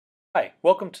Hi,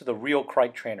 welcome to the Real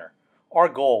CRIC Trainer. Our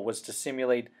goal was to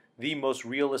simulate the most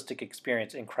realistic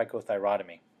experience in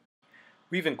cricothyrotomy.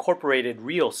 We've incorporated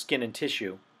real skin and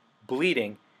tissue,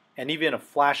 bleeding, and even a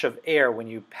flash of air when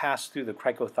you pass through the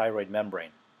cricothyroid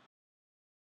membrane.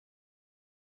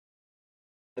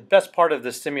 The best part of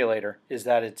this simulator is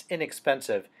that it's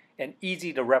inexpensive and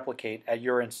easy to replicate at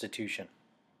your institution.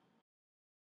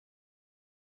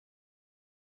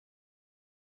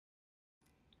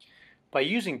 By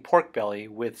using pork belly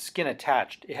with skin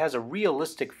attached, it has a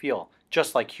realistic feel,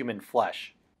 just like human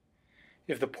flesh.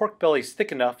 If the pork belly is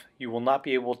thick enough, you will not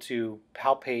be able to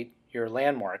palpate your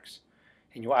landmarks,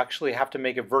 and you'll actually have to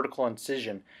make a vertical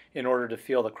incision in order to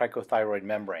feel the cricothyroid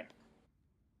membrane.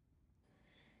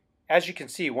 As you can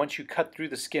see, once you cut through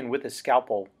the skin with a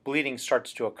scalpel, bleeding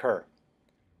starts to occur.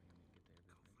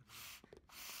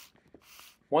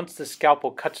 Once the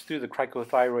scalpel cuts through the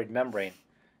cricothyroid membrane,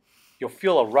 you'll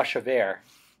feel a rush of air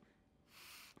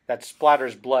that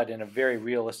splatters blood in a very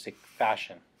realistic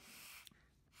fashion.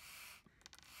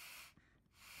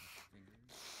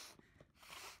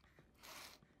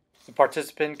 The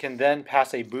participant can then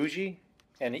pass a bougie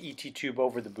and an ET tube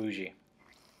over the bougie.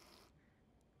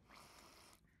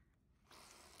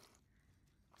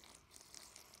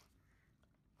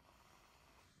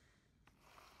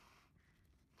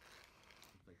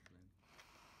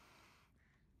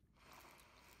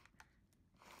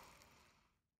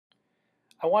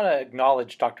 I want to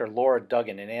acknowledge Dr. Laura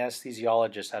Duggan, an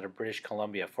anesthesiologist out of British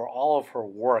Columbia, for all of her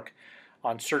work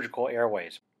on surgical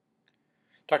airways.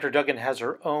 Dr. Duggan has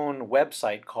her own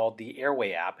website called the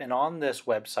Airway app, and on this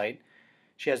website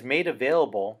she has made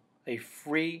available a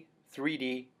free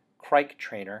 3D CRIC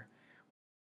trainer.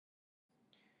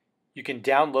 You can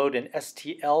download an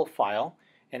STL file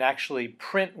and actually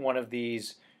print one of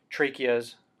these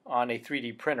tracheas on a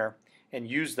 3D printer and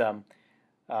use them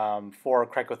for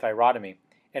cricothyrotomy.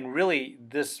 And really,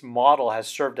 this model has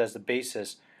served as the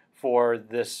basis for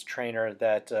this trainer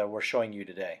that we're showing you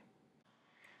today.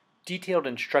 Detailed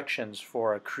instructions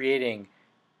for creating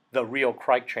the Real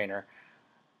CRIC Trainer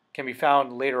can be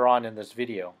found later on in this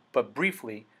video. But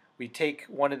briefly, we take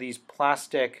one of these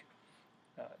plastic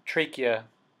trachea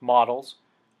models,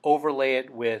 overlay it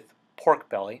with pork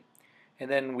belly,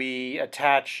 and then we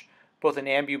attach both an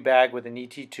ambu bag with an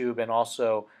ET tube and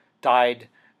also dyed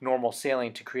normal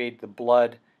saline to create the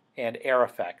blood and air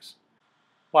effects.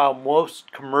 While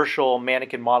most commercial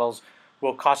mannequin models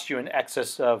will cost you in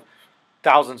excess of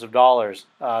thousands of dollars,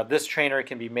 this trainer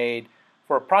can be made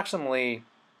for approximately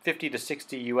 50 to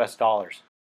 60 US dollars.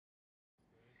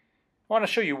 I want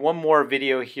to show you one more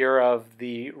video here of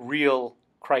the Real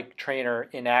CRIC Trainer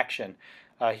in action.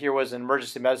 Here was an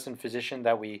emergency medicine physician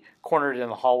that we cornered in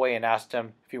the hallway and asked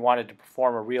him if he wanted to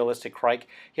perform a realistic CRIC.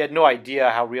 He had no idea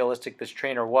how realistic this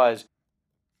trainer was.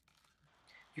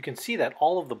 You can see that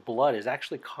all of the blood is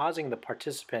actually causing the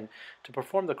participant to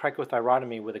perform the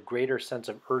cricothyrotomy with a greater sense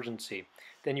of urgency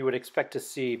than you would expect to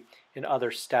see in other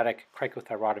static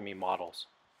cricothyrotomy models.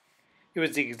 It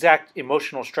was the exact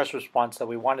emotional stress response that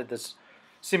we wanted this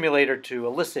simulator to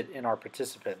elicit in our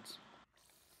participants.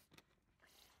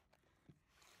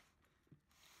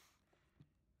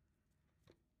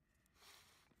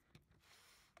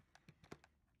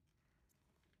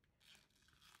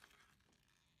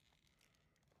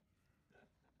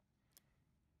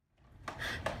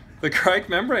 The cric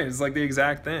membrane is like the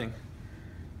exact thing.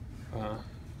 I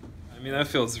mean, that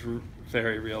feels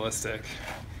very realistic.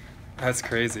 That's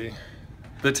crazy.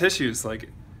 The tissue's like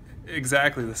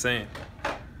exactly the same.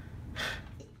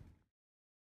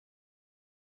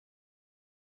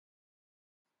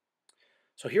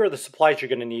 So here are the supplies you're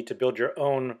going to need to build your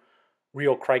own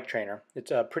Real CRIC Trainer.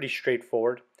 It's pretty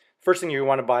straightforward. First thing, you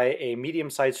want to buy a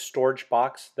medium-sized storage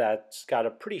box that's got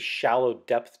a pretty shallow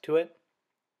depth to it.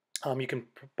 You can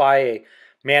buy a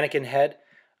mannequin head.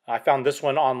 I found this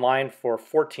one online for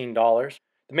 $14.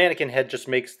 The mannequin head just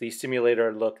makes the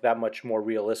simulator look that much more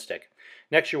realistic.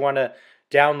 Next, you want to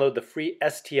download the free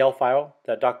STL file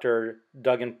that Dr.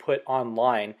 Duggan put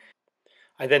online.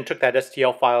 I then took that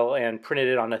STL file and printed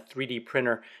it on a 3D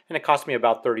printer, and it cost me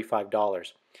about $35.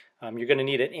 You're going to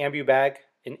need an ambu bag,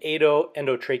 an 8-0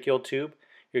 endotracheal tube.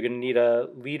 You're going to need a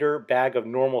liter bag of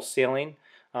normal saline,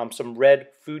 some red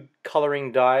food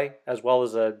coloring dye, as well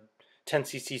as a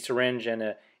 10cc syringe and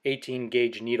an 18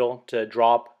 gauge needle to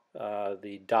drop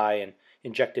the dye and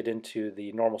inject it into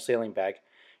the normal saline bag.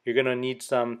 You're going to need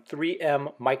some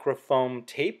 3M microfoam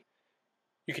tape.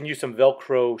 You can use some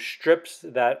Velcro strips,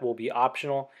 that will be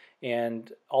optional,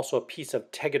 and also a piece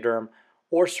of Tegaderm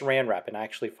or saran wrap, and I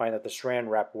actually find that the saran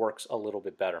wrap works a little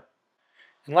bit better.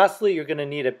 And lastly, you're going to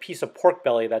need a piece of pork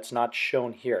belly that's not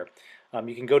shown here.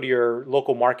 You can go to your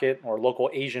local market or local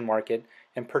Asian market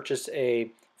and purchase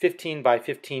a 15 by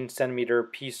 15 centimeter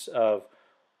piece of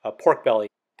pork belly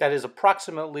that is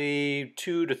approximately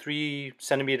 2 to 3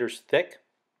 centimeters thick.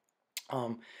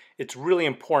 It's really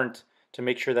important to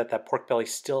make sure that that pork belly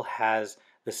still has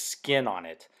the skin on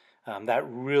it. That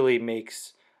really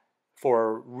makes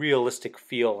for realistic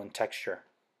feel and texture.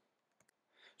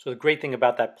 So the great thing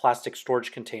about that plastic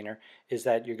storage container is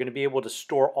that you're going to be able to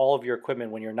store all of your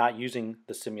equipment when you're not using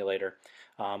the simulator,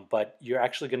 but you're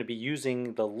actually going to be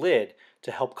using the lid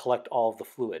to help collect all of the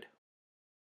fluid.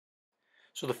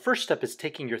 So the first step is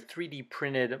taking your 3D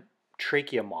printed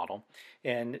trachea model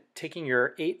and taking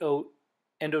your 8/0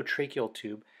 endotracheal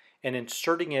tube and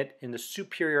inserting it in the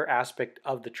superior aspect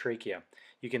of the trachea.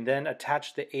 You can then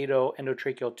attach the 8/0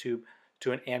 endotracheal tube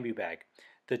to an ambu bag.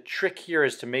 The trick here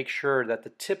is to make sure that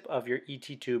the tip of your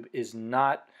ET tube is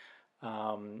not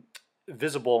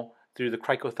visible through the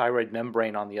cricothyroid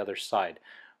membrane on the other side.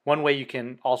 One way you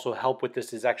can also help with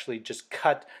this is actually just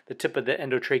cut the tip of the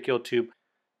endotracheal tube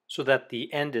so that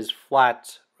the end is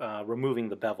flat, removing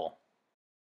the bevel.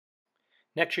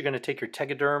 Next, you're going to take your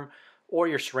Tegaderm or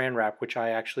your saran wrap, which I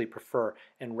actually prefer,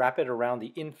 and wrap it around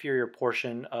the inferior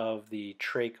portion of the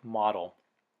trach model.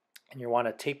 And you want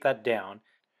to tape that down.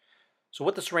 So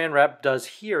what the saran wrap does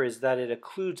here is that it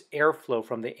occludes airflow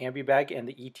from the ambu bag and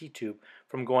the ET tube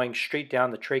from going straight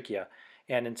down the trachea,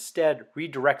 and instead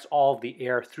redirects all of the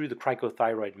air through the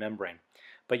cricothyroid membrane.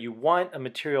 But you want a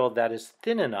material that is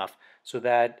thin enough so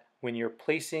that when you're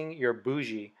placing your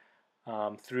bougie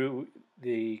through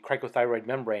the cricothyroid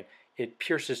membrane, it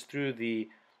pierces through the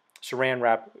saran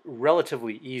wrap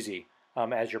relatively easy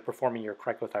as you're performing your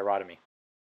cricothyrotomy.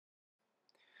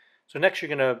 So next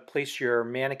you're going to place your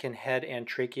mannequin head and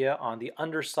trachea on the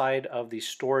underside of the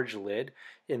storage lid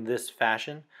in this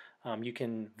fashion. You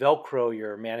can Velcro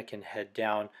your mannequin head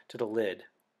down to the lid.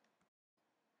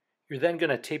 You're then going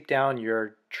to tape down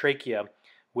your trachea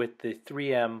with the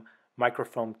 3M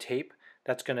microfoam tape.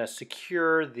 That's going to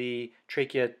secure the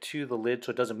trachea to the lid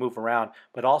so it doesn't move around,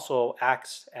 but also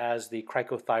acts as the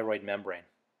cricothyroid membrane.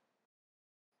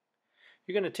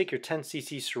 You're going to take your 10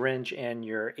 cc syringe and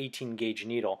your 18 gauge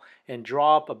needle and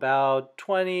draw up about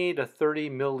 20 to 30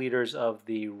 milliliters of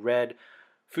the red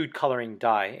food coloring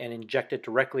dye and inject it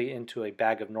directly into a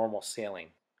bag of normal saline.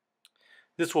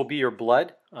 This will be your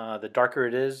blood. The darker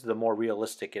it is, the more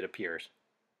realistic it appears.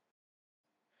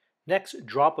 Next,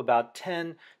 drop about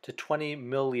 10 to 20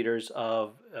 milliliters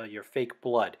of your fake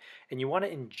blood, and you want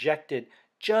to inject it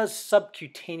just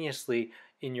subcutaneously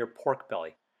in your pork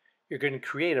belly. You're going to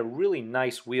create a really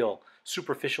nice wheal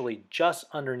superficially just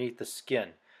underneath the skin.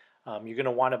 You're going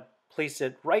to want to place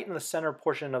it right in the center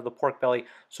portion of the pork belly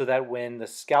so that when the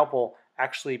scalpel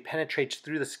actually penetrates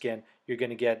through the skin, you're going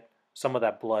to get some of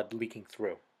that blood leaking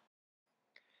through.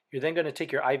 You're then going to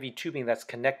take your IV tubing that's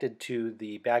connected to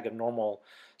the bag of normal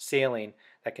saline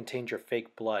that contains your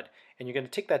fake blood, and you're going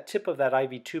to take that tip of that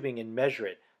IV tubing and measure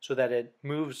it so that it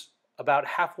moves about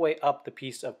halfway up the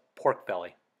piece of pork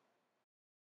belly.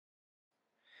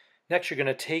 Next, you're going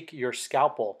to take your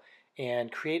scalpel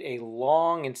and create a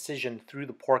long incision through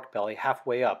the pork belly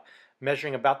halfway up,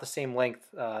 measuring about the same length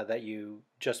that you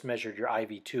just measured your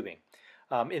IV tubing.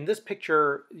 In this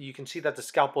picture, you can see that the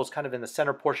scalpel is kind of in the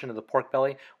center portion of the pork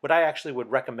belly. What I actually would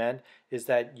recommend is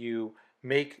that you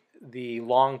make the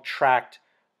long tract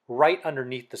right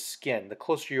underneath the skin. The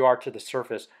closer you are to the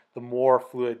surface, the more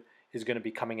fluid is going to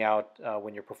be coming out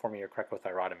when you're performing your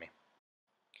cricothyrotomy.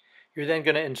 You're then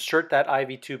going to insert that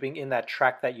IV tubing in that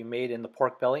tract that you made in the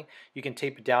pork belly. You can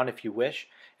tape it down if you wish.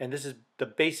 And this is the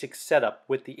basic setup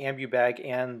with the ambu bag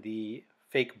and the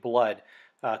fake blood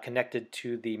connected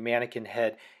to the mannequin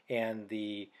head and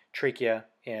the trachea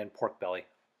and pork belly.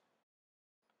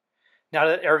 Now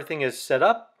that everything is set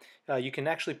up, you can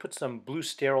actually put some blue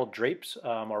sterile drapes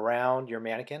around your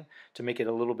mannequin to make it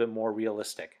a little bit more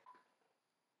realistic.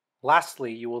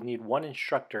 Lastly, you will need one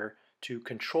instructor to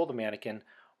control the mannequin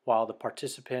while the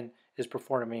participant is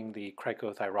performing the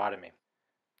cricothyrotomy.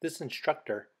 This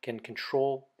instructor can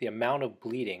control the amount of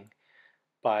bleeding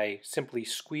by simply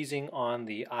squeezing on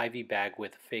the IV bag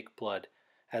with fake blood,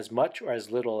 as much or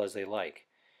as little as they like.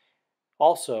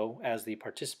 Also, as the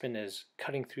participant is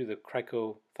cutting through the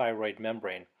cricothyroid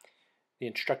membrane, the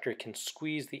instructor can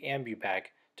squeeze the ambu bag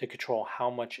to control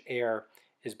how much air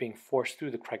is being forced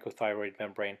through the cricothyroid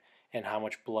membrane and how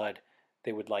much blood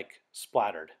they would like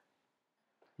splattered.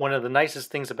 One of the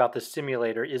nicest things about this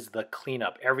simulator is the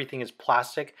cleanup. Everything is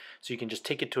plastic, so you can just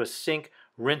take it to a sink,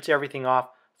 rinse everything off,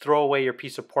 throw away your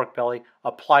piece of pork belly,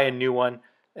 apply a new one,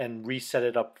 and reset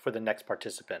it up for the next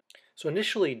participant. So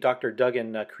initially, Dr.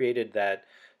 Duggan created that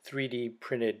 3D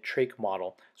printed trach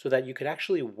model so that you could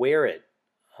actually wear it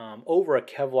over a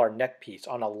Kevlar neck piece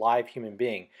on a live human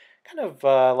being, kind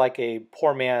of like a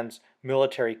poor man's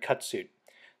military cutsuit.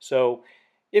 So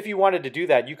if you wanted to do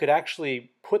that, you could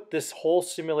actually put this whole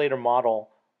simulator model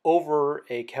over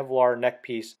a Kevlar neck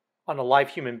piece on a live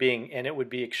human being, and it would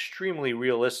be extremely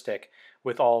realistic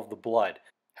with all of the blood.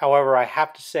 However, I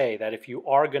have to say that if you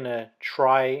are going to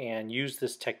try and use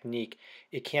this technique,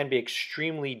 it can be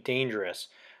extremely dangerous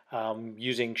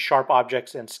using sharp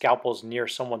objects and scalpels near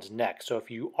someone's neck. So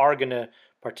if you are going to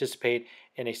participate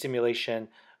in a simulation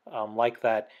like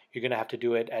that, you're going to have to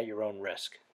do it at your own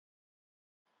risk.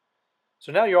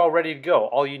 So now you're all ready to go.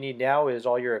 All you need now is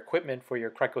all your equipment for your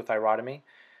cricothyrotomy,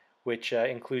 which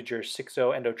includes your 6-0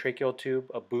 endotracheal tube,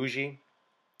 a bougie,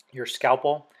 your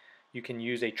scalpel. You can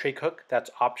use a trach hook, that's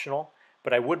optional,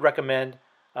 but I would recommend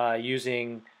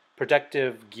using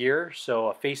protective gear, so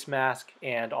a face mask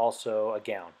and also a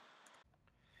gown.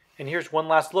 And here's one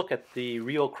last look at the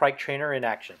REAL CRIC Trainer in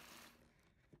action.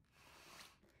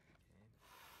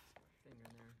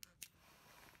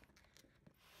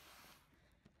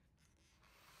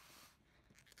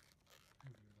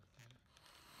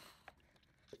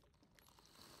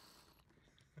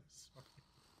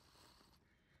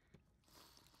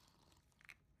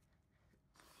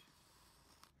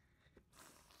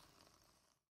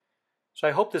 So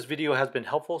I hope this video has been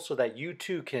helpful so that you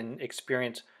too can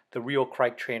experience the REAL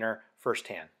CRIC Trainer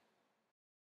firsthand.